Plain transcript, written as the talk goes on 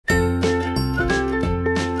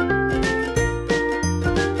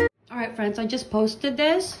Friends. I just posted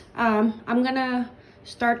this. I'm gonna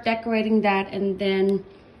start decorating that and then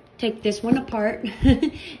take this one apart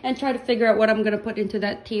and try to figure out what I'm gonna put into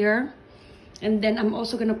that tier. And then I'm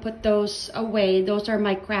also gonna put those away. Those are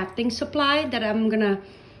my crafting supply that I'm gonna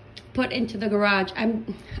put into the garage.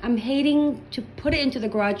 I'm hating to put it into the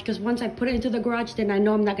garage because once I put it into the garage, then I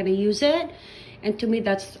know I'm not gonna use it. And to me,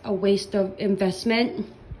 that's a waste of investment.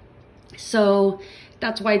 So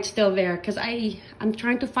that's why it's still there, because I'm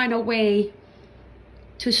trying to find a way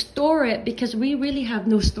to store it, because we really have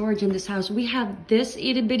no storage in this house. We have this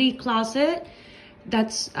itty bitty closet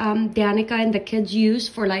that's Danika and the kids use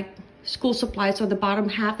for like school supplies. So the bottom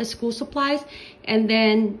half is school supplies, and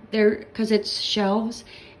then there, because it's shelves,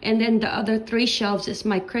 and then the other 3 shelves is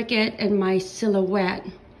my Cricut and my Silhouette.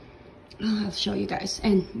 Oh, I'll show you guys.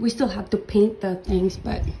 And we still have to paint the things,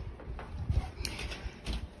 but...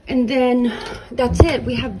 And then that's it.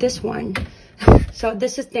 We have this one. So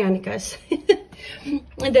this is Danika's.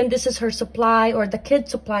 And then this is her supply, or the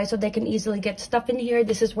kids' supply, so they can easily get stuff in here.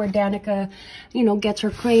 This is where Danika, you know, gets her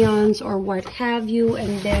crayons or what have you.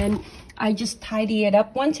 And then I just tidy it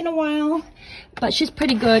up once in a while. But she's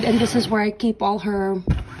pretty good. And this is where I keep all her,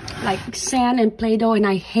 like, sand and Play-Doh. And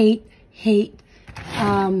I hate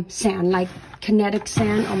sand, like kinetic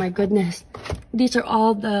sand. Oh my goodness. These are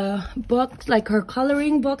all the books, like her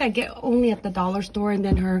coloring book I get only at the dollar store, and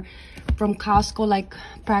then her from Costco, like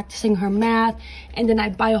practicing her math. And then I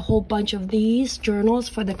buy a whole bunch of these journals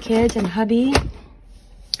for the kids and hubby.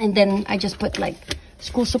 And then I just put like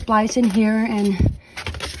school supplies in here, and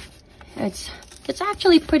it's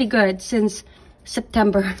actually pretty good since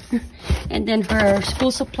September. And then her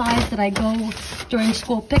school supplies that I go during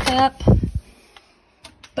school pickup.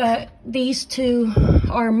 But these 2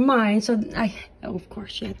 are mine, so oh, of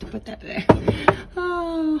course you have to put that there.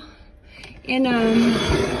 Oh, and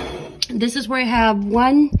this is where I have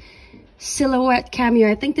 1 Silhouette cameo.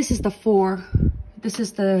 I think this is the 4. This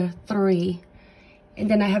is the 3. And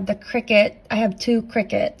then I have the Cricut. I have 2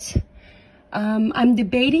 Cricuts. I'm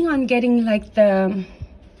debating on getting like the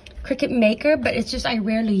Cricut Maker, but it's just I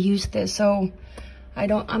rarely use this, so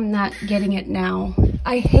I'm not getting it now.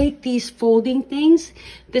 I hate these folding things.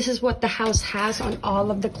 This is what the house has on all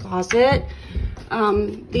of the closet.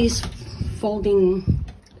 These folding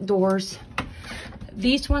doors.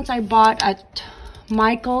 These ones I bought at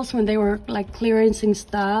Michael's when they were like clearancing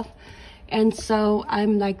stuff. And so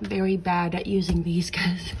I'm like very bad at using these,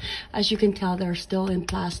 because as you can tell, they're still in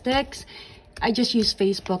plastics. I just use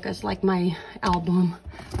Facebook as like my album.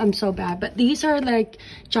 I'm so bad. But these are like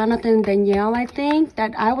Jonathan and Danielle, I think,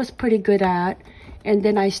 that I was pretty good at. And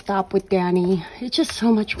then I stopped with Danny. It's just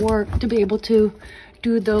so much work to be able to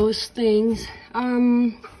do those things. Hi,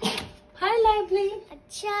 lovely. A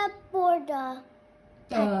chap for the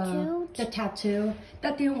tattoo. The tattoo.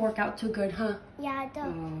 That didn't work out too good, huh? Yeah, the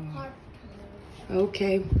heart.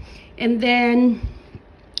 Okay. And then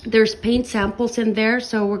there's paint samples in there,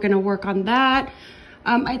 so we're gonna work on that.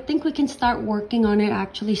 I think we can start working on it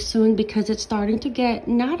actually soon, because it's starting to get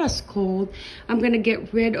not as cold. I'm gonna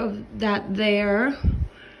get rid of that there.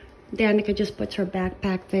 Danika just puts her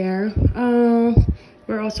backpack there.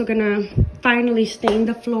 We're also gonna finally stain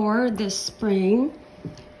the floor this spring,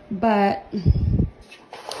 but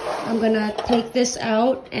I'm gonna take this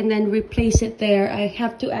out and then replace it there. I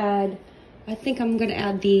have to add, I think I'm gonna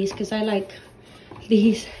add these, because I like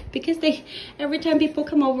these, because they, every time people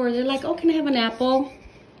come over, they're like, oh, can I have an apple?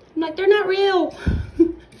 I'm like, they're not real.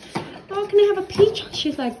 Oh, can I have a peach?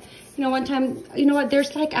 She's like, you know, one time, you know what,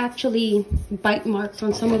 there's like actually bite marks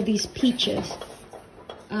on some of these peaches,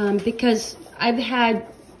 because I've had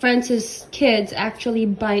Francis' kids actually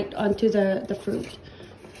bite onto the fruit.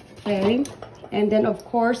 Okay, and then of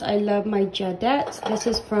course I love my Jadettes. This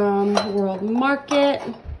is from World Market.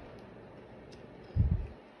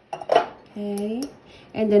 Okay,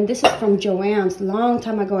 and then this is from Joann's, long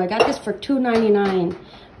time ago. I got this for $2.99,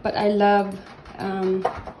 but I love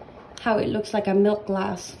how it looks like a milk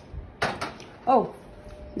glass. Oh,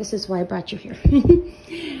 this is why I brought you here.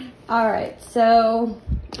 All right, so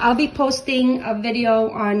I'll be posting a video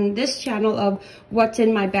on this channel of what's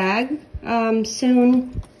in my bag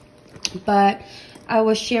soon, but I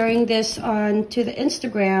was sharing this on to the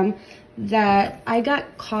Instagram that I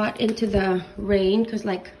got caught into the rain, because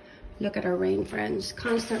like, look at our rain, friends,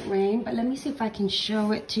 constant rain. But let me see if I can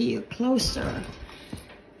show it to you closer.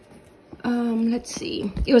 Let's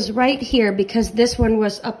see. It was right here, because this one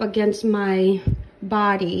was up against my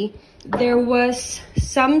body. There was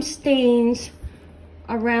some stains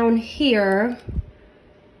around here,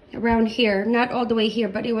 not all the way here,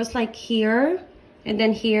 but it was like here, and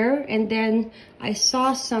then here, and then I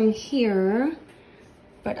saw some here.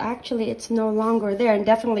 but actually it's no longer there, and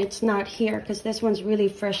definitely it's not here because this one's really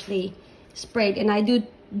freshly sprayed. And I do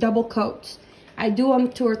double coats. I do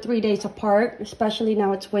them 2 or 3 days apart, especially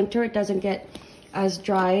now it's winter. It doesn't get as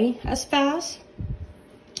dry as fast.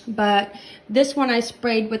 But this one I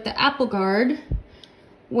sprayed with the Apple Guard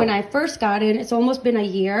when I first got it. It's almost been a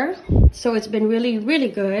year, so it's been really, really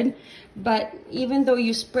good. But even though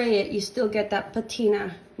you spray it, you still get that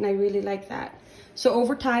patina, and I really like that. So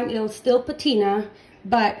over time, it'll still patina,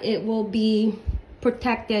 but it will be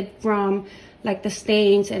protected from like the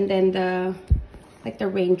stains and then the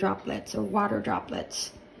rain droplets or water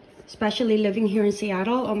droplets. Especially living here in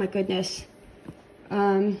Seattle, oh my goodness.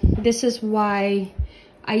 This is why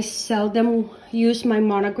I seldom use my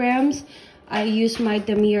monograms. I use my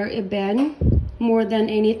Demir Eben more than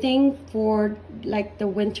anything for like the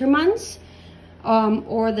winter months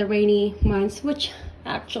or the rainy months, which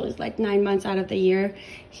actually is like 9 months out of the year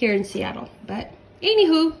here in Seattle. But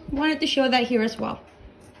anywho, wanted to show that here as well.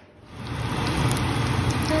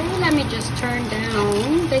 Okay, let me just turn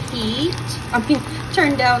down the heat.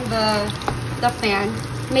 Turn down the fan.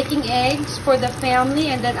 Making eggs for the family,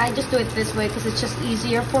 and then I just do it this way because it's just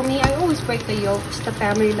easier for me. I always break the yolks. The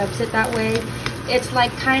family loves it that way. It's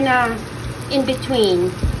like kind of in between.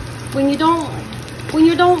 When you don't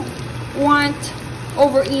want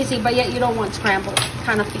over easy, but yet you don't want scrambled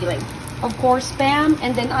kind of feeling. Of course, Spam,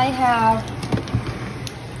 and then I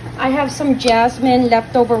have some jasmine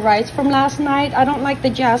leftover rice from last night. I don't like the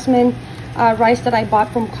jasmine rice that I bought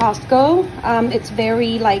from Costco. It's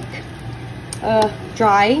very like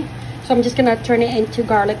dry, so I'm just gonna turn it into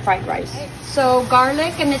garlic fried rice. So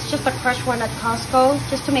garlic, and it's just a crushed one at Costco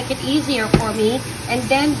just to make it easier for me. And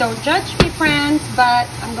then don't judge me, friends, but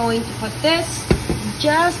I'm going to put this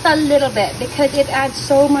just a little bit because it adds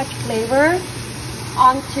so much flavor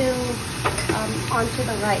onto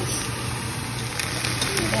the rice.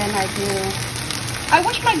 And then I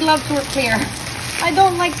wish my gloves were clear. I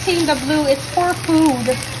don't like seeing the blue. It's for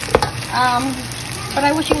food. But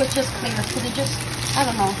I wish it was just clear because it just, I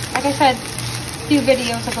don't know. Like I said a few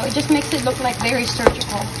videos ago, it just makes it look like very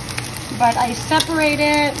surgical. But I separate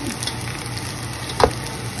it,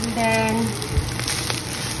 and then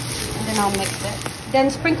I'll mix it. Then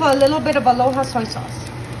sprinkle a little bit of Aloha soy sauce.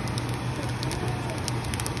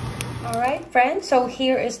 Alright friends, so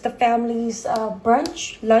here is the family's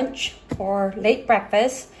brunch, lunch, or late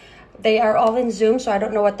breakfast. They are all in Zoom, so I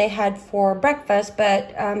don't know what they had for breakfast,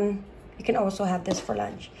 but you can also have this for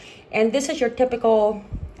lunch. And this is your typical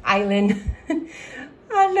island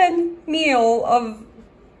meal of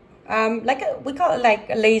we call it like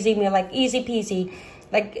a lazy meal, like easy peasy,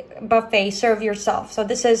 like buffet, serve yourself. So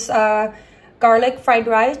this is garlic fried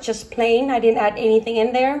rice, just plain. I didn't add anything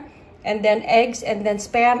in there. And then eggs, and then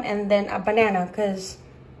Spam, and then a banana, because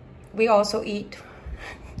we also eat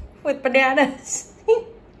with bananas.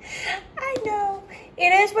 I know. It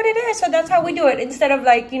is what it is, so that's how we do it. Instead of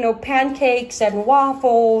like, you know, pancakes and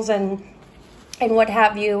waffles and what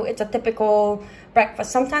have you, it's a typical breakfast.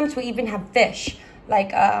 Sometimes we even have fish,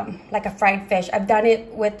 like a fried fish. I've done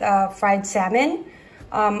it with fried salmon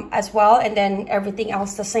as well, and then everything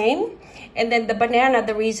else the same. And then the banana,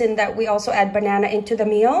 the reason that we also add banana into the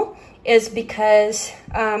meal is because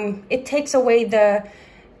it takes away the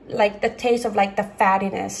taste of like the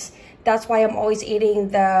fattiness. That's why I'm always eating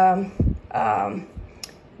the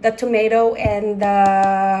tomato and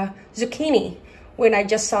the zucchini when I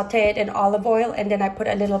just saute it in olive oil, and then I put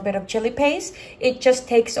a little bit of chili paste. It just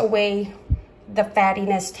takes away the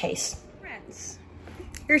fattiness taste. Friends,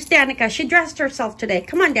 here's Danika. She dressed herself today.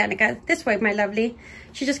 Come on, Danika, this way, my lovely.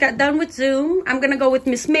 She just got done with Zoom. I'm gonna go with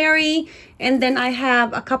Miss Mary, and then I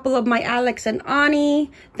have a couple of my Alex and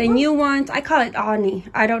Ani, the new ones. I call it Ani.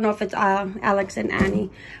 I don't know if it's Alex and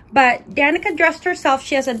Annie. But Danika dressed herself.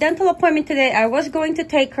 She has a dental appointment today. I was going to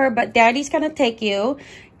take her, but Daddy's gonna take you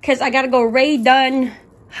because I gotta go RAE DUNN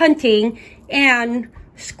hunting and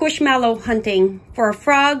Squishmallow hunting for a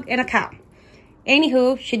frog and a cow.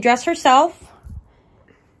 Anywho, she dressed herself.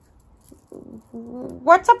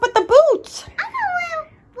 What's up with the boots? I know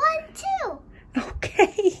one too.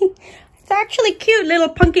 Okay. It's actually cute, little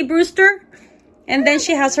Punky Brewster. And then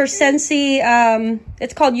she has her Scentsy,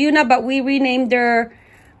 it's called Yuna, but we renamed her,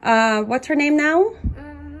 what's her name now?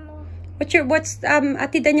 What's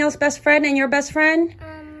Ati Danielle's best friend and your best friend?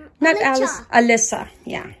 Not Alice. Alyssa,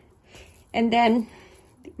 yeah. And then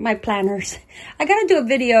my planners. I gotta do a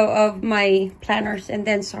video of my planners, and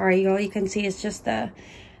then sorry, all you can see is just the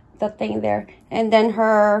thing there. And then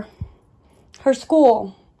her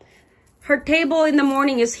school. Her table in the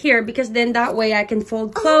morning is here because then that way I can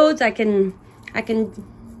fold clothes. I can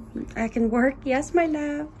work. Yes, my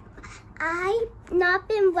love. I've not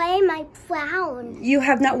been wearing my crown. You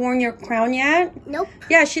have not worn your crown yet? Nope.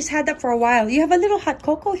 Yeah, she's had that for a while. You have a little hot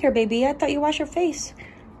cocoa here, baby. I thought you washed your face.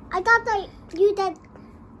 I thought that you did.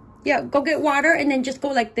 Yeah, go get water and then just go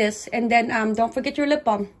like this. And then don't forget your lip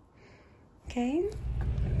balm. Okay.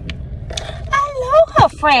 Aloha,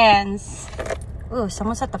 friends. Oh,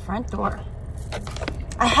 someone's at the front door.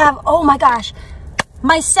 I have, oh my gosh,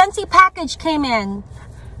 my Scentsy package came in.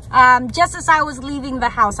 Just as I was leaving the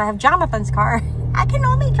house. I have Jonathan's car. I can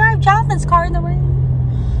only drive Jonathan's car in the rain.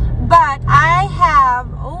 But I have,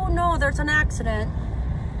 oh no, there's an accident.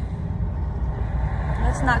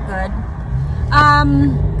 That's not good.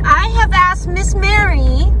 I have asked Miss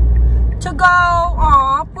Mary to go,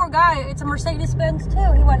 oh, poor guy, it's a Mercedes-Benz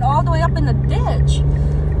too. He went all the way up in the ditch.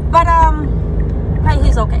 But, hey,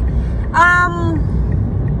 he's okay. I'm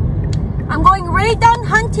going RAE DUNN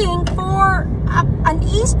hunting for an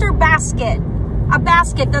Easter basket. A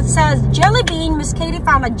basket that says jelly bean. Miss Katie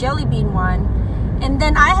found a jelly bean one. And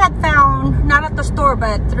then I had found, not at the store,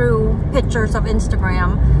 but through pictures of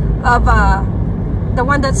Instagram, of the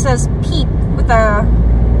one that says peep with a,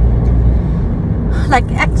 like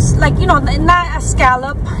X, like, you know, not a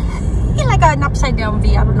scallop, like an upside down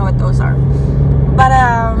V. I don't know what those are. But,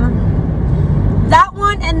 that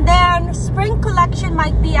one, and then spring collection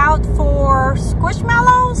might be out for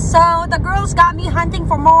Squishmallow. So the girls got me hunting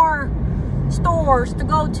for more stores to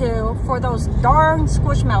go to for those darn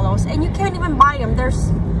Squishmallows, and you can't even buy them.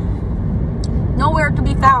 There's nowhere to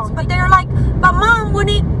be found. But they're like, but mom, when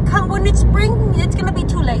it's spring, it's gonna be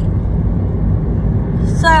too late.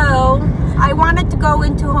 So I wanted to go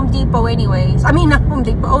into Home Depot anyways. I mean, not Home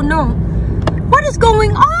Depot. Oh no, what is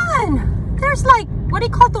going on? There's like, what do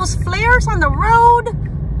you call those flares on the road?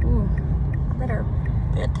 Ooh, better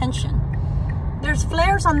pay attention. There's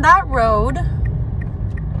flares on that road.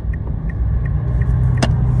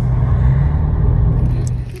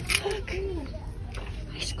 Look.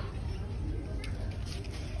 Let's go.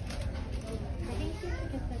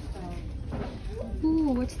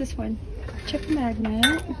 Ooh, what's this one? Chip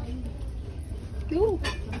magnet. Ooh.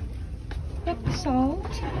 Yep, salt.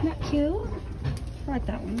 Not cute. I like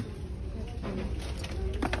that one.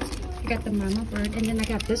 I got the mama bird, and then I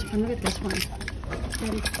got this one. Look at this one.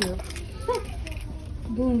 Very cute.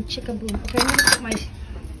 Boom, chicka boom. Okay, I'm gonna put my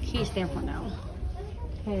keys there for now.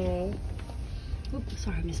 Okay. Oops,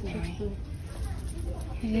 sorry, Miss Mary.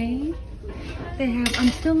 Okay. They have, I'm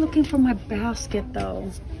still looking for my basket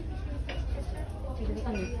though.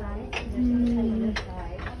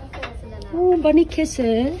 Oh, bunny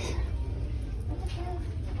kisses.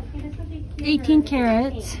 18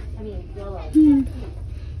 carats.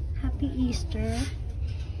 Happy Easter.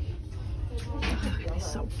 Oh,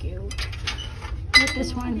 it's so cute. Look at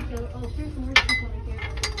this one.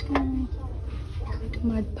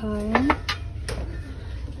 Mud pie.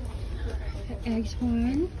 The eggs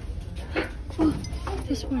one. Oh,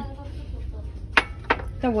 this one.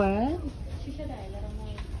 The what?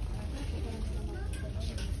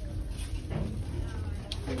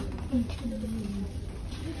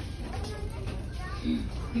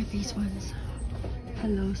 What are these ones?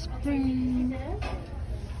 Hello Spring.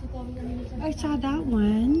 I saw that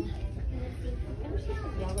one.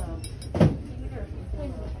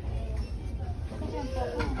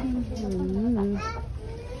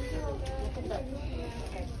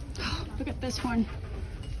 Look at this one.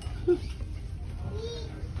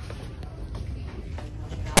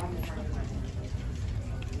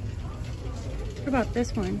 What about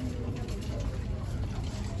this one?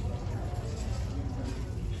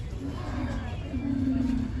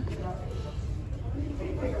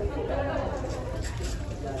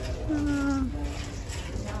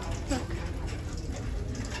 Look.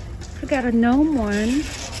 I got a gnome one.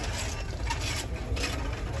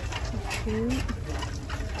 So cute.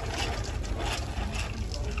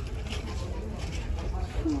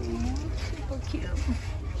 So cute.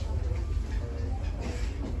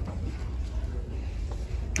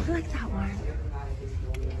 I like that one.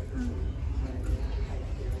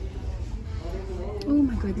 Oh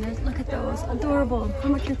my goodness, look at those. Adorable. How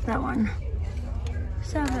much is that one?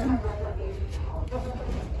 $7.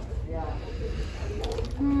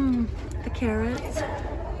 The carrots.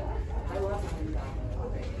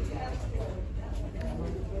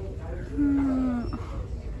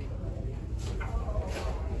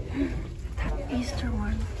 That Easter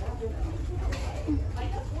one. I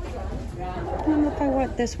don't know if I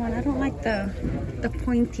want this one. I don't like the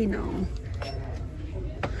pointy gnome.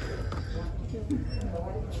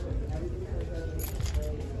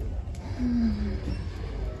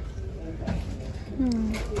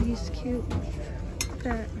 He's cute.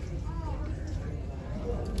 That.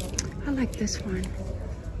 I like this one.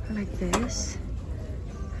 I like this.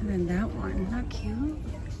 And then that one. Not cute.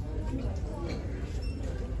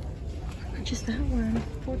 How much is that one?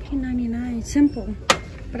 $14.99. Simple.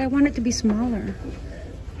 But I want it to be smaller.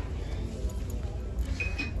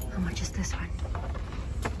 How much is this one?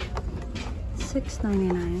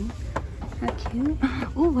 $6.99. Not cute.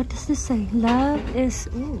 Oh, what does this say? Love is...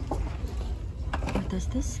 Ooh. What does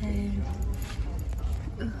this say?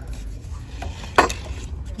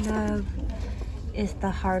 Love is the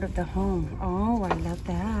heart of the home. Oh, I love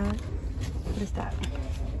that. What is that?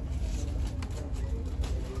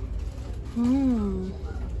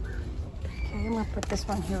 Okay, I'm gonna put this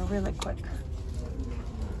one here really quick.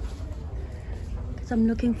 Because I'm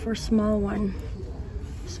looking for a small one.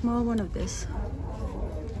 Small one of this.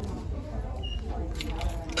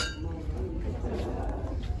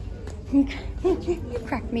 You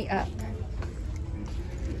crack me up.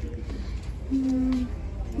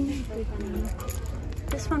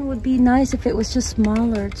 This one would be nice if it was just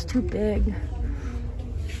smaller. It's too big.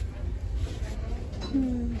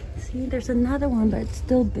 See, there's another one, but it's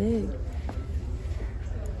still big.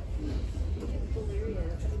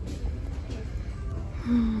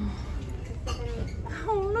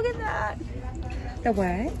 Oh, look at that. The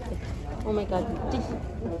what? Oh my god.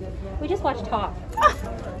 We just watched Top.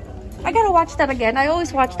 I gotta watch that again. I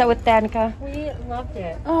always watch that with Danika. We loved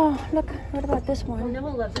it. Oh, look. What about this Well, one? Noah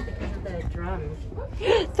loves it because of the drums.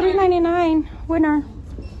 $3.99. Winner.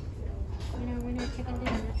 Winner, chicken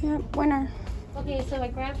dinner. Yep, winner. Okay, so I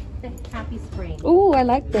grabbed the Happy Spring. Ooh, I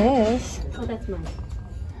like this. Oh, that's mine.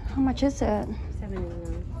 How much is it?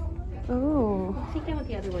 $7.99. Ooh. I think I want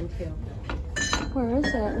the other one too. Where is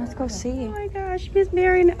it? Let's go see. Oh my gosh, Miss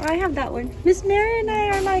Mary and I have that one. Miss Mary and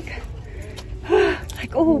I are like,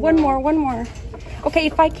 oh, one more. Okay,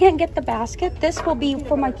 if I can't get the basket, this will be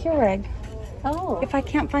for my Keurig. Oh. If I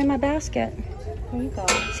can't find my basket. There you go.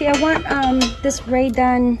 See, I want this RAE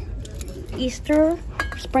DUNN Easter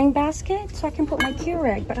spring basket so I can put my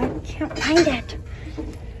Keurig, but I can't find it.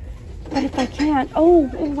 But if I can't, oh,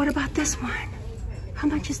 what about this one? How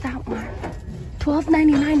much is that one?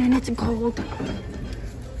 $12.99 and it's gold.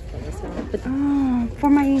 Oh, for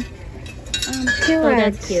my Keurig. Oh,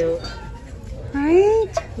 that's cute. Right?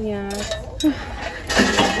 Yeah.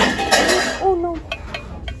 Oh no.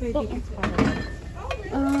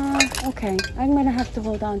 Oh. Okay. I'm gonna have to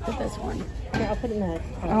hold on to this one. Here, I'll put it in the...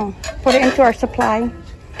 Oh, put it into our supply.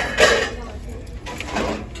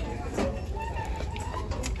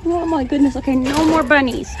 Oh my goodness. Okay, no more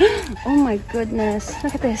bunnies. Oh my goodness.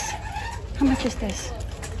 Look at this. How much is this?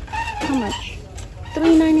 How much?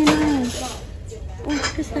 $3.99. Oh,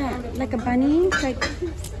 what is that? Like a bunny? Like...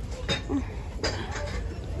 Oh.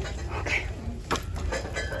 Okay.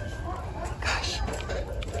 Gosh.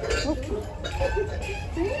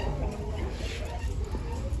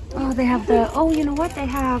 Oh, they have the... Oh, you know what? They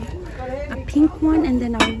have a pink one and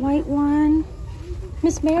then a white one.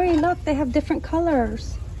 Miss Mary, look. They have different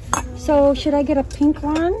colors. So, should I get a pink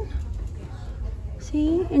one?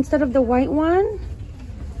 See? Instead of the white one?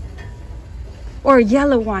 Or a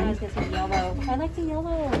yellow I one? was gonna say yellow. I like the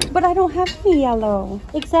yellow. But I don't have any yellow.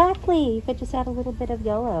 Exactly. You could just add a little bit of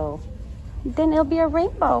yellow. Then it'll be a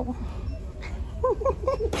rainbow.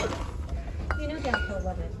 You know Dad will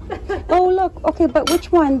love it. Oh, look. Okay, but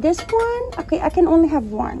which one? This one? Okay, I can only have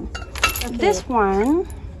one. Okay. This one.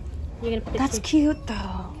 You're gonna put That's cute,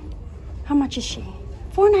 though. How much is she?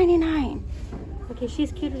 $4.99. Okay,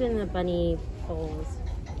 she's cuter than the bunny poles.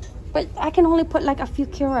 But I can only put like a few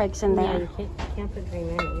Keurigs in Yeah, there. you can't put very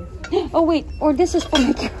many. Oh, wait. Or this is for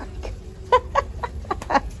my Keurig.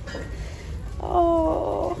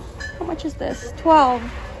 Oh, how much is this? $12.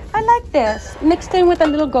 I like this. Mixed in with a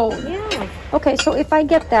little gold. Yeah. Okay, so if I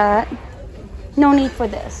get that, no need for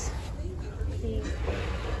this.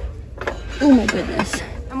 Oh my goodness.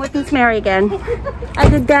 I'm with Miss Mary again. I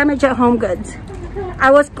did damage at Home Goods.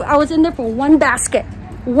 I was in there for one basket.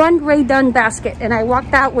 One RAE DUNN basket. And I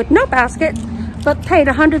walked out with no basket, but paid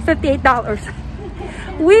 $158.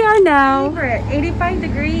 We are now 85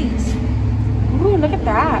 degrees. Ooh, look at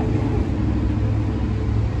that.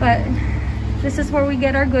 But this is where we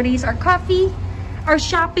get our goodies, our coffee, our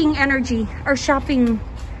shopping energy, our shopping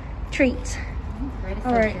treats.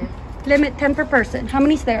 All right, limit 10 per person. How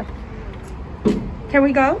many's there? Can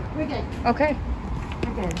we go? We're good. Okay.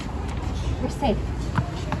 We're good. We're safe.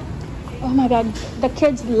 Oh my God, the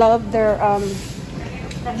kids love their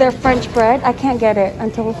French bread. I can't get it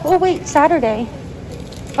until, oh wait, Saturday.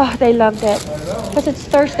 Oh, they loved it. Because it's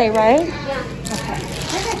Thursday, right? Yeah. Okay.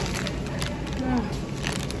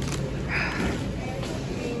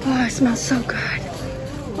 Oh, it smells so good.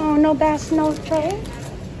 Oh, no bass, no tray?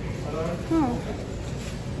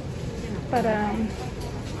 But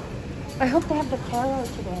I hope they have the tarot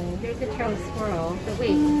today. There's a tarot swirl. So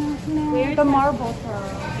wait, No, where's the marble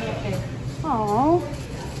tarot. Okay. Oh,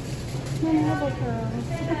 the marble tarot.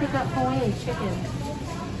 Look at they got Hawaiian chicken.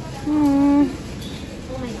 Hmm.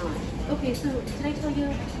 Oh my god. Okay, so did I tell you?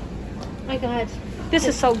 Oh my god. This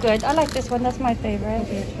is so good. I like this one. That's my favorite.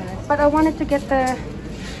 Okay, try it. But I wanted to get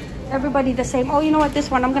everybody the same. Oh, you know what? This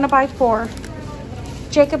one I'm gonna buy 4.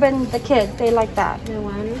 Jacob and the kid, they like that. The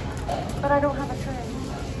one. But I don't have a tray.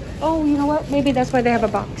 Oh, you know what? Maybe that's why they have a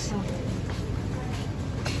box.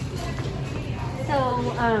 So,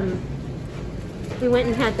 we went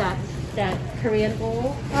and had that Korean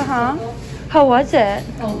bowl. How was it?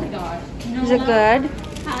 Oh my god. Is it good?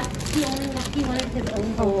 He wanted his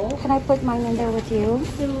own bowl. Can I put mine in there with you?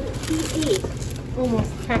 So he ate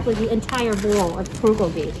almost practically the entire bowl of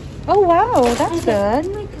bulgogi. Oh wow, that's good.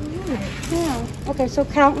 Oh my god. Yeah. Okay, so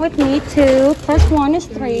count with me. 2 plus 1 is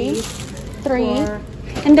 3. 3. 4.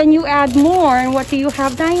 And then you add more. And what do you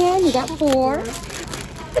have, Diane? You got 4.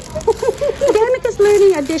 Danica's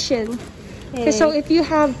learning addition. Okay, so if you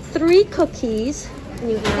have 3 cookies,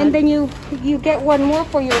 and then you get 1 more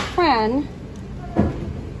for your friend,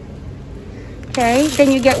 okay,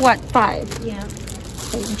 then you get what? 5. Yeah.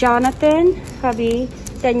 Okay, Jonathan, hubby,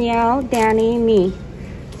 Danielle, Danny, me.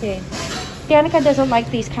 Okay. Danica doesn't like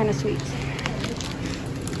these kind of sweets.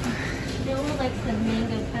 She only likes the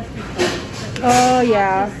mango custard stuff. Oh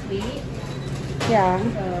yeah. Sweet. Yeah.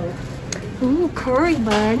 So. Ooh, curry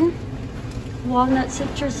bun. Walnut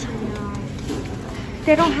citrus.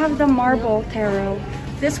 They don't have the marble taro.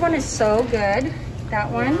 This one is so good.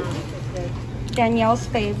 That one. Danielle's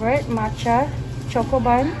favorite, matcha choco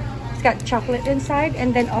bun. It's got chocolate inside,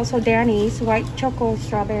 and then also Danny's white choco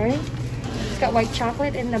strawberry. It's got white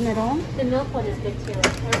chocolate in the middle. The milk one is good too.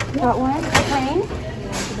 That one, plain.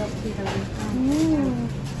 Yeah, the milk tea.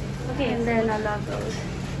 Okay, And then I love those.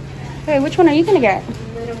 Okay, which one are you gonna get?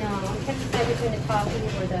 I don't know. I'm trying to decide between the coffee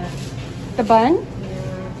or The bun?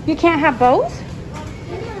 Yeah. You can't have both?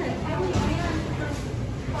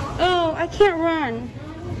 Oh, I can't run.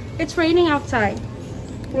 It's raining outside.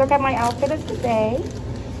 Look at my outfit of the day.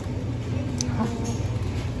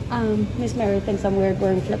 Miss Mary thinks I'm weird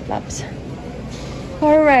wearing flip-flops.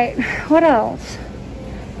 All right, what else?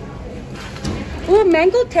 Ooh,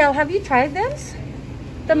 mango tail. Have you tried this?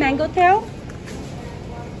 The mango tail?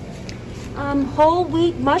 Whole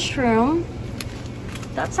wheat mushroom.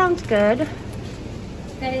 That sounds good.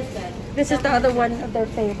 That is good. This is the other one of their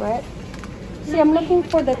favorite. See, I'm looking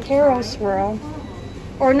for the taro swirl.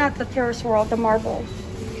 Or not the taro swirl, the marble.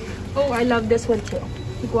 Oh, I love this one too.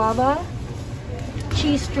 Guava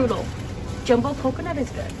cheese strudel. Jumbo coconut is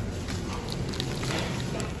good.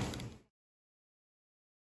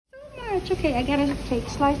 So much. Okay, I got a cake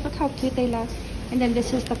slice. Look how cute they look. And then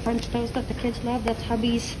this is the French toast that the kids love. That's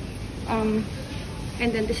hubby's. And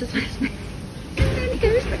then this is last night. And then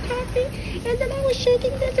here's the coffee. And then I was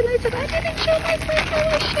shaking this and I said, I didn't show my face, I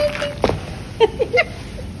was shaking.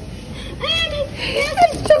 And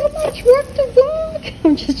it's so much work to vlog.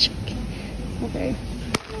 I'm just joking. Okay.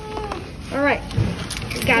 All right.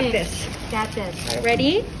 Got this. Got this. All right,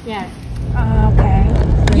 ready? Yes. Okay.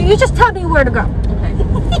 You just tell me where to go. Okay.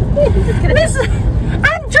 Miss,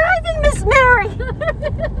 I'm driving Miss Mary.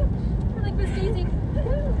 Like Miss Daisy.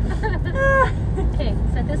 Okay,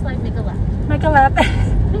 set this light, make a left. Make a left.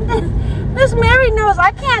 Miss Mary knows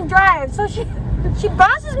I can't drive, so she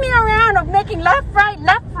bosses me around of making left, right,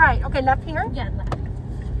 left, right. Okay, left here? Yeah, left.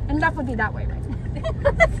 And left would be that way, right?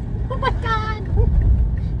 Oh my god.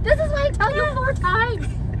 This is why I tell you 4 times.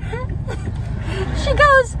 She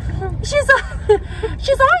goes, she's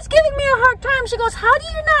always giving me a hard time. She goes, how do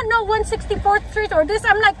you not know 164th Street or this?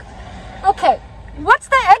 I'm like, okay, what's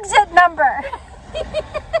the exit number?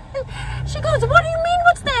 She goes, what do you mean,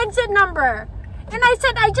 what's the exit number? And I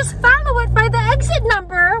said, I just follow it by the exit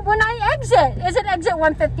number when I exit. Is it exit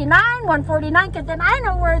 159, 149? Because then I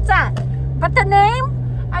know where it's at. But the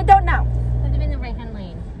name, I don't know. Would have been the right-hand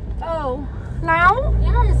lane. Oh, now?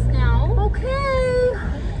 Yes, now. Okay.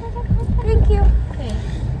 Thank you. Okay.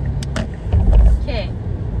 Okay.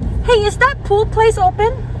 Hey, is that pool place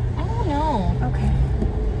open? I don't know. Okay.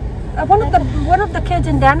 One of the kids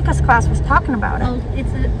in Danica's class was talking about it. Oh,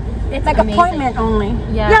 it's like amazing. appointment only.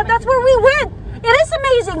 Yeah. Yeah, that's where we went. It is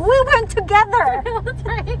amazing. We went together. That's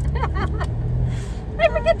right. I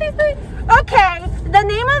forget these things. Okay, the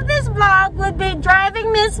name of this vlog would be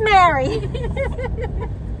Driving Miss Mary.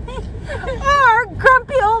 Or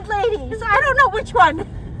Grumpy Old Ladies. I don't know which one.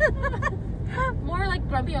 More like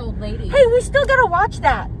grumpy old lady. Hey, we still gotta watch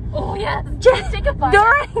that. Oh yes. Jacob,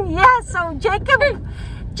 so Jacob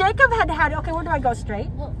Jacob had, okay, where do I go? Straight?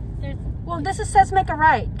 Well, This says make a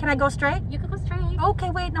right. Can I go straight? you could go straight. Okay,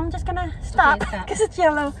 wait, I'm just gonna stop Okay, stop. because it's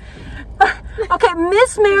yellow. Okay,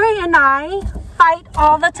 Miss Mary and I fight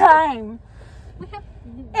all the time. We have.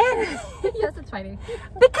 And Yes, it's fighting.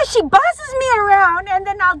 because she bosses me around and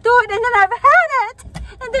then I'll do it and then I've had it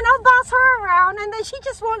and then I'll boss her around and then she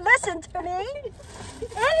just won't listen to me.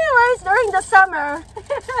 Anyways, during the summer,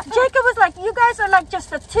 Jacob was like, you guys are like just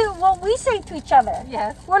the two, well, we say to each other.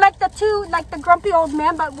 Yes. We're like the two, like the grumpy old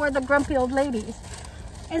men, but we're the grumpy old ladies.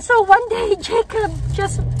 And so one day, Jacob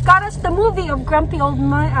just got us the movie of grumpy old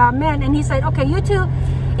men and he said, okay, you two,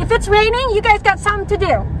 if it's raining, you guys got something to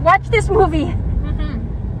do. Watch this movie.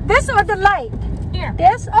 This or the light? Here.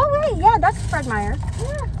 This? Oh wait, yeah, that's Fred Meyer.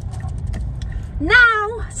 Yeah.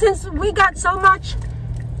 Now, since we got so much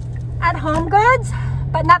at home goods,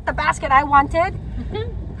 but not the basket I wanted,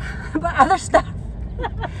 but other stuff.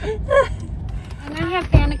 And I have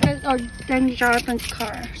Danica's or Jonathan's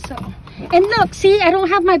car, so. And look, see, I don't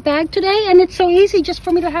have my bag today, and it's so easy just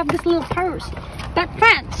for me to have this little purse that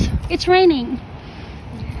fits. It's raining.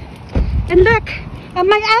 And look, at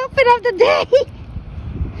my outfit of the day.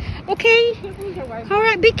 Okay, all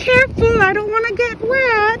right, be careful. I don't want to get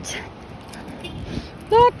wet.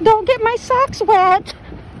 Look, don't get my socks wet.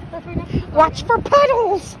 Watch for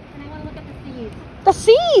puddles. And I want to look at the seeds. The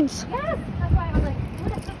seeds. Yes, that's why I was like,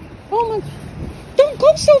 what is this? Oh my, don't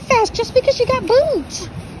go so fast just because you got boots.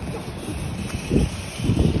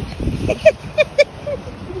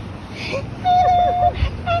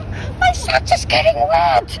 My socks is getting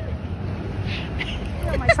wet.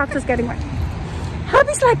 Yeah, my socks is getting wet.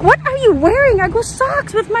 Hubby's like, what are you wearing? I go,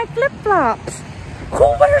 socks with my flip-flops. Who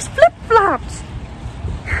wears flip-flops?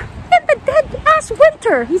 In the dead-ass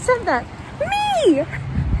winter. He said that. Me!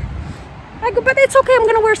 I go, but it's okay. I'm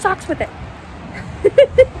going to wear socks with it.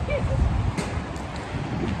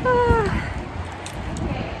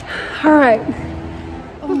 All right.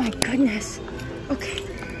 Oh, my goodness. Okay.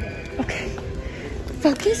 Okay.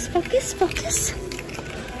 Focus, focus, focus.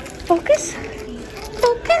 Focus.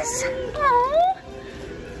 Focus. Aww.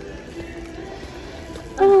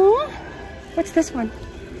 Oh, what's this one?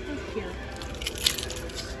 That's cute.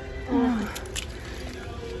 Oh,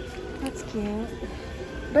 that's cute.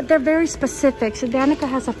 But they're very specific. So Danika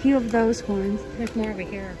has a few of those ones. There's more over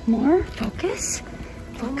here. More? Focus.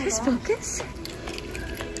 Focus, focus.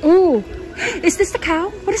 Oh, is this the cow?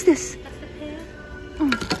 What is this? That's the pig.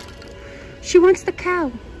 Oh, she wants the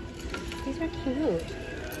cow. These are cute.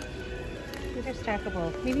 These are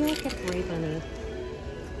stackable. Maybe we'll get gray bunny.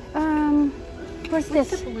 What's What's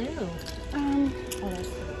this? the blue? Oh, that's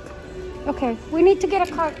cute. Okay, we need to get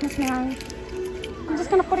a cart, Miss Mary. I'm just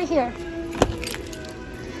gonna put it here.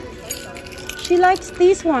 She likes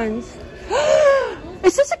these ones.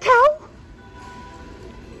 Is this a cow?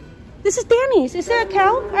 This is Danny's. Is it a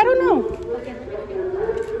cow? I don't know.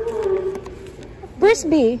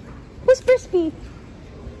 Brisby. Who's Brisby?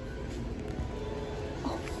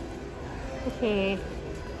 Okay. I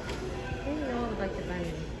didn't know I would like the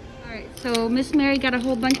bunny. Alright, so Miss Mary got a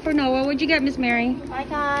whole bunch for Noah. What'd you get, Miss Mary? I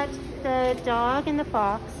got the dog and the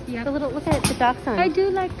fox. Yep. The little, look at the dachshund. I do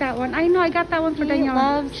like that one. I know I got that one for He Danielle.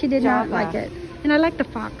 loves She did not Java. like it. And I like the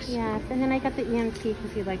fox. Yes, and then I got the EMT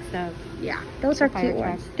because he likes the. Yeah, those are The fire cute truck.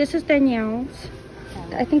 ones. This is Danielle's.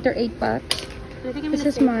 I think they're $8. I think I'm This gonna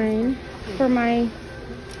is save mine. For my,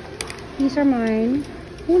 these are mine.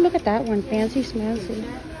 Oh, look at that one. Fancy smancy.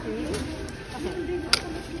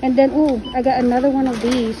 And then, oh, I got another one of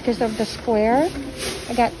these because of the square.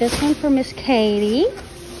 I got this one for Miss Katie.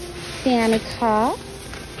 Danika.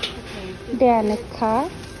 Danika.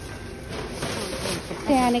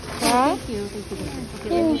 Danica. Thank you.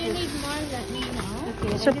 Thank you. Ooh. If you need more, let me know.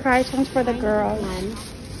 Okay. Surprise ones for the girls.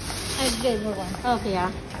 I gave her one. Okay,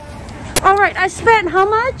 yeah. All right, I spent how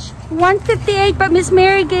much? $158, but Miss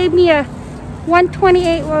Mary gave me a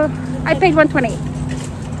 $128. Well, I paid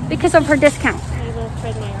 $128 because of her discount. I will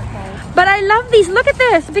spread my archive. But I love these. Look at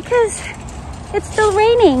this because it's still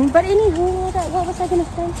raining. But anywho, what was I gonna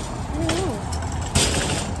say? I don't know.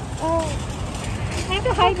 Oh, I have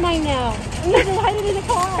to hide mine now. I have to hide it in the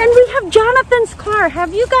car. And we have Jonathan's car.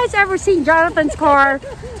 Have you guys ever seen Jonathan's car?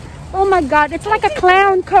 Oh my God, it's like a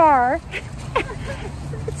clown car.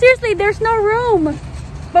 Seriously, there's no room.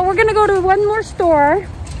 But we're gonna go to one more store.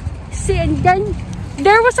 See, and then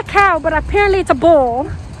there was a cow, but apparently it's a bull.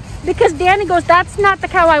 Because Danny goes, that's not the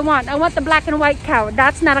cow I want. I want the black and white cow.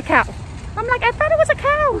 That's not a cow. I'm like, I thought it was a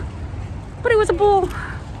cow, but it was a bull.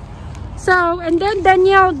 So, and then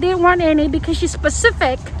Danielle didn't want any because she's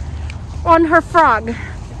specific on her frog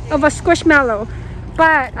of a Squishmallow.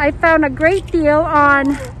 But I found a great deal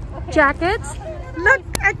on jackets. Look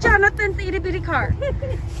at Jonathan's itty bitty car.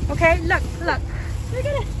 Okay, look.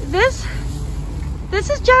 This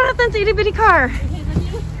is Jonathan's itty bitty car. Okay, let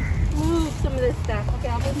me move some of this stuff. Okay,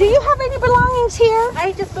 I'll move. Do you have any belongings here?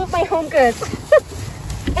 I just moved my home goods.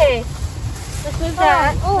 Okay, let's move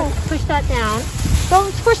that. Oh. Let's push that down.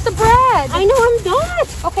 Don't push the bread. I know I'm not.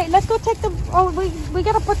 Okay, let's go take the. Oh, we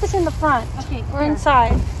gotta put this in the front. Okay, Or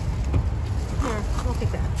inside. Here, I'll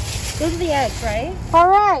take that. Those are the eggs, right? All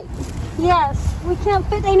right. Yes, we can't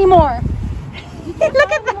fit anymore. Look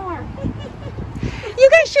at that. You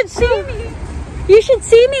guys should see me. You should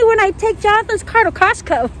see me when I take Jonathan's car to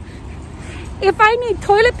Costco. If I need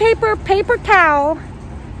toilet paper, paper towel,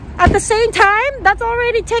 at the same time, that's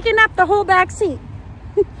already taking up the whole back seat.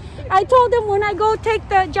 I told him when I go take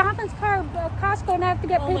the Jonathan's car to Costco and I have to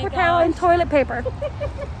get paper towel and toilet paper.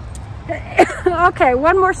 Okay,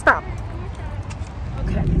 one more stop.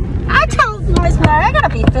 Okay. I told Miss Mary I gotta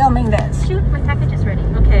be filming this. Shoot, my package is ready.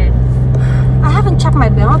 Okay. I haven't checked my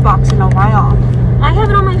mailbox in a while. I have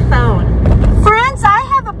it on my phone. Friends, I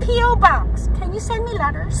have a P.O. box. Can you send me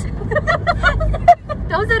letters?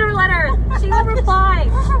 Those are her letters. She will reply.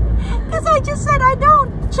 Because I just said I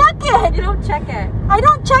don't check it. You don't check it. I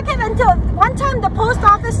don't check it until one time the post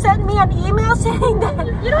office sent me an email saying that,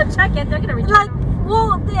 You don't check it. They're gonna return. like,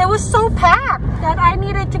 well, it was so packed that I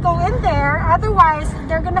needed to go in there. Otherwise,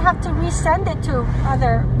 they're going to have to resend it to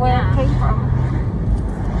where it came from.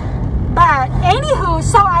 But anywho,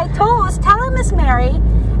 so I was telling Miss Mary,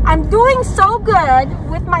 I'm doing so good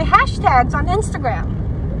with my hashtags on Instagram.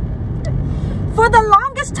 For the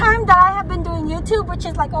longest time that I have been doing YouTube, which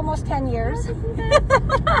is like almost 10 years.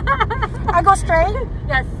 I go straight?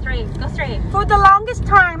 Yes, straight. Go straight. For the longest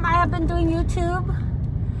time I have been doing YouTube.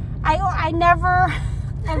 I've never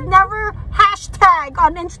hashtag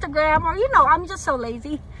on Instagram, or I'm just so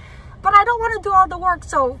lazy. But I don't want to do all the work,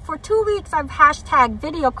 so for 2 weeks I've hashtag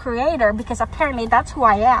video creator because apparently that's who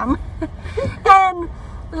I am. And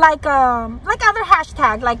like other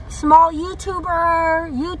hashtag, like small YouTubers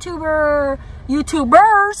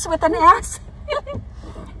with an S.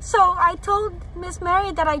 So I told Miss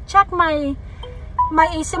Mary that I checked my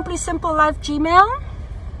aSimplySimpleLife Gmail,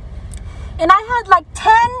 and I had like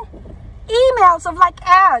 10 emails of like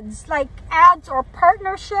ads or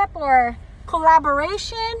partnership or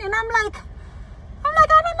collaboration, and I'm like, I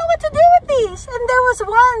don't know what to do with these. And there was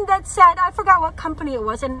one that said, I forgot what company it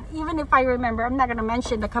was, and even if I remember, I'm not going to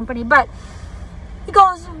mention the company, but he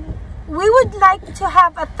goes, we would like to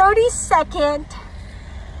have a 30-second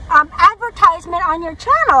advertisement on your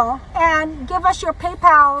channel and give us your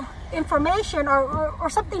PayPal information or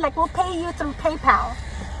something, like we'll pay you through PayPal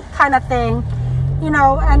kind of thing,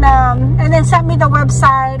 and then sent me the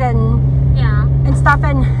website and stuff,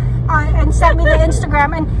 and sent me the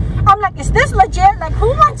Instagram, and I'm like, is this legit? Like, who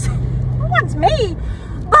wants me?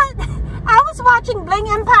 But I was watching Bling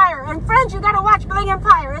Empire, and friends, you gotta watch Bling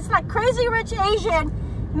Empire. It's like Crazy Rich Asian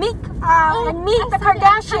Meet the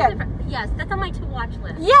Kardashian. Yes, that's on my to-watch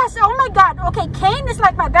list. Yes, oh my god. Okay, Kane is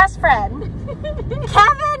like my best friend.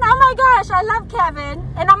 Kevin, oh my gosh, I love Kevin.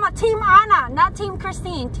 And I'm a Team Anna, not Team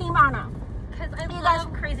Christine, Team Anna. Because I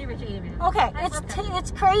love Crazy Rich Asian. Okay,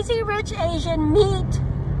 it's Crazy Rich Asian Meet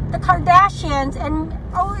the Kardashians, and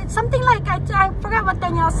it's something like, I forgot what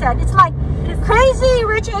Danielle said. It's like Crazy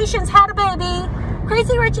Rich Asians had a baby,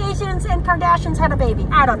 Crazy Rich Asians and Kardashians had a baby.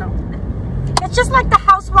 I don't know. It's just like the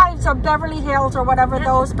Housewives of Beverly Hills or whatever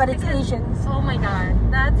but it's Asians. Oh my god,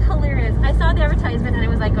 that's hilarious. I saw the advertisement and I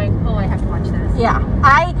was like going, oh, I have to watch this. Yeah,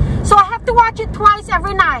 so I have to watch it twice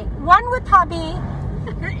every night. One with hubby,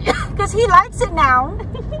 because he likes it now.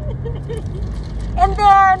 And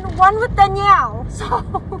then one with Danielle. So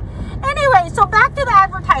anyway, so back to the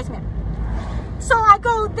advertisement. So I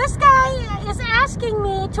go, this guy is asking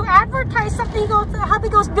me to advertise something. Hubby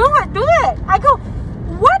goes, do it. I go,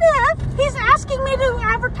 what if he's asking me to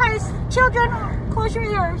advertise children? Close your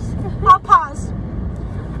ears. I'll pause.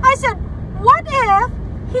 I said, what if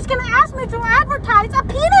he's going to ask me to advertise a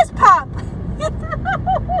penis pup?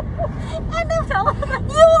 And if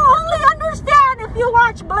you will only understand if you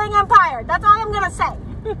watch Bling Empire. That's all I'm going to say.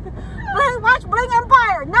 Watch Bling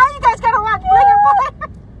Empire. Now you guys got to watch Bling Empire.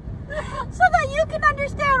 So that you can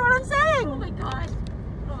understand what I'm saying. Oh my god.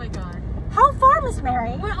 Oh my god. How far, Miss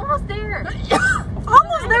Mary? We're almost there.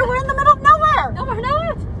 Almost there. We're in the middle of nowhere. No.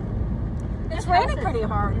 It's raining pretty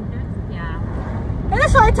hard. Yeah. And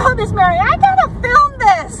that's why I told Miss Mary, I gotta film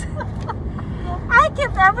this.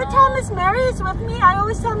 Every time Miss Mary is with me, I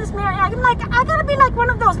always tell Miss Mary, I'm like, I gotta be like one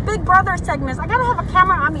of those Big Brother segments. I gotta have a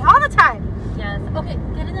camera on me all the time. Yes. Okay,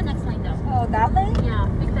 get in the next lane though. Oh, that lane? Yeah,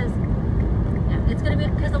 because It's gonna be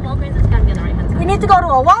because the Walgreens is gonna be on the right hand side. We need to go to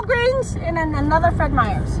a Walgreens and then another Fred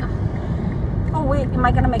Meyer's. Oh wait, am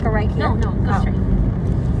I gonna make a right here? No, go straight.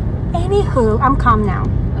 Anywho, I'm calm now.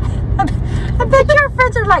 I bet your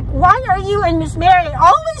friends are like, why are you and Miss Mary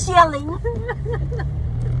always yelling?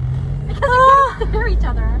 Because we can't hear each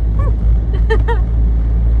other.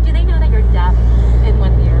 Do they know that you're deaf in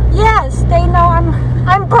one ear? Yes, they know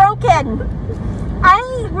I'm broken.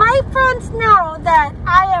 My friends know that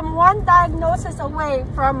I am one diagnosis away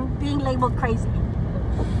from being labeled crazy.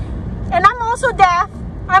 And I'm also deaf.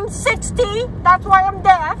 I'm 60. That's why I'm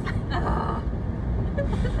deaf.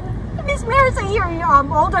 Miss Mary's a year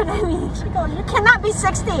older than me. She goes, you cannot be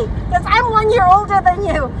 60 because I'm 1 year older than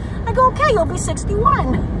you. I go, okay, you'll be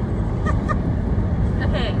 61.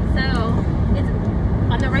 Okay, so it's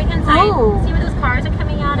on the right hand side. Ooh. See where those cars are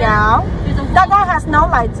coming out? Yeah. There's a That guy has no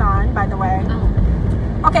lights on, by the way. Oh.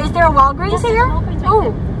 Okay, is there a Walgreens Yes, here? Walgreens right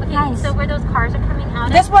Oh, there. Okay, nice. so where those cars are coming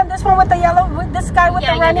out? This one with the yellow, this guy with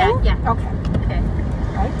the running? Yeah. Okay. Okay.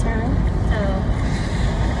 Right turn. So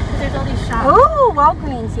there's all these shops. Ooh,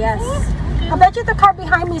 Walgreens, yes. I bet you the car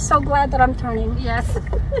behind me is so glad that I'm turning. Yes.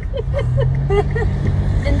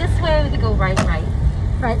 Then this way we could go right.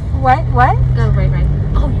 Right, what? Go right.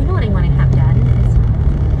 Oh, you know what I want to have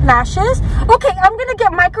done? Lashes? Okay, I'm gonna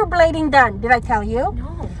get microblading done. Did I tell you?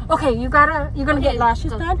 No. Okay, you're gonna get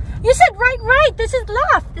lashes go. done? You said right. This is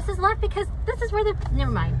left. This is left because this is where the...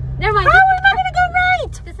 Never mind. How am I gonna go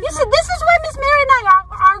right? This is You said this is where Miss Mary and I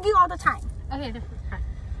argue all the time. Okay, this is right.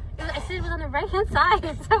 I said it was on the right hand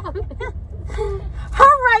side. So...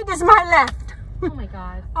 Her right is my left. Oh my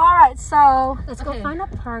god. All right, so let's go Okay. find a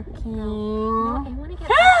parking. No, I want to get...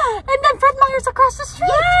 And then Fred Meyer's across the street.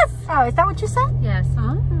 Yes! Oh, is that what you said? Yes.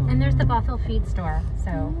 Oh. And there's the Buffalo feed store. So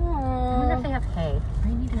I wonder if they have hay. I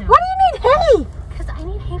need to know. What do you need hay? Because I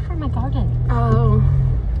need hay for my garden. Oh.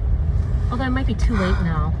 Although it might be too late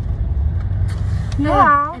now.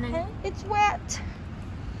 Yeah. And Okay. It's wet.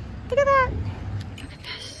 Look at that. Look at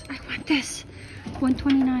this. I want this.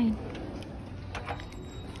 129.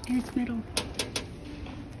 And it's metal.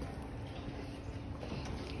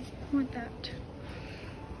 I want that.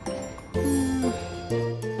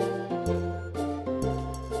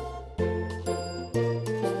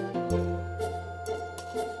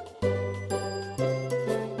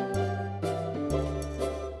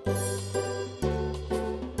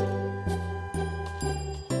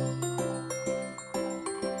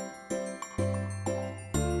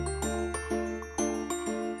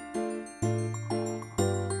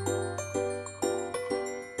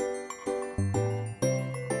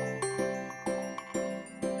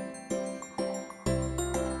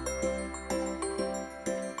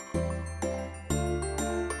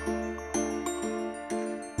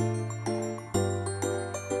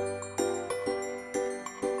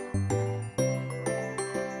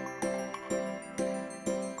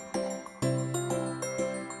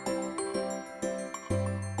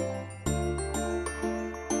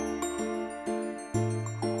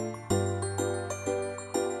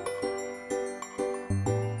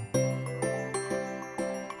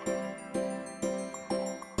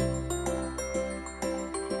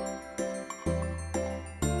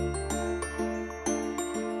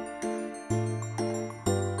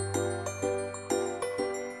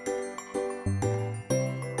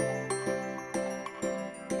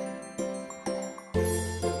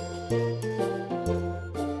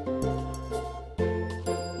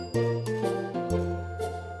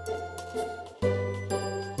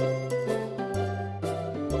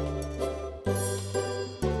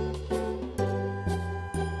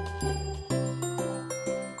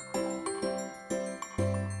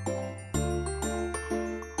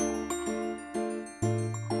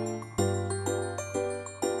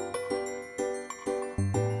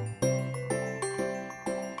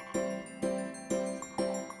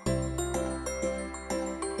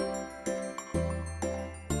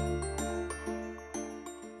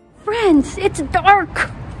 Friends, it's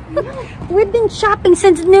dark. We've been shopping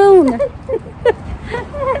since noon. That's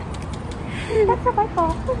not my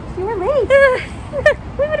fault. You were late.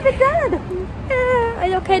 We would have been done.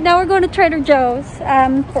 Okay, now we're going to Trader Joe's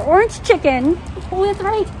for orange chicken. Oh, that's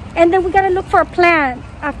right. And then we got to look for a plant,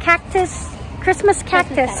 a cactus, Christmas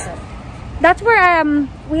cactus. That's where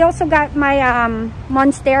we also got my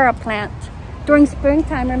Monstera plant during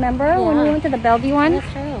springtime, remember? When we went to the Bellevue one?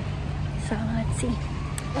 That's true. So let's see.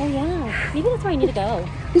 Oh yeah. Maybe that's where I need to go.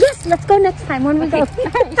 Yes, let's go next time when we go.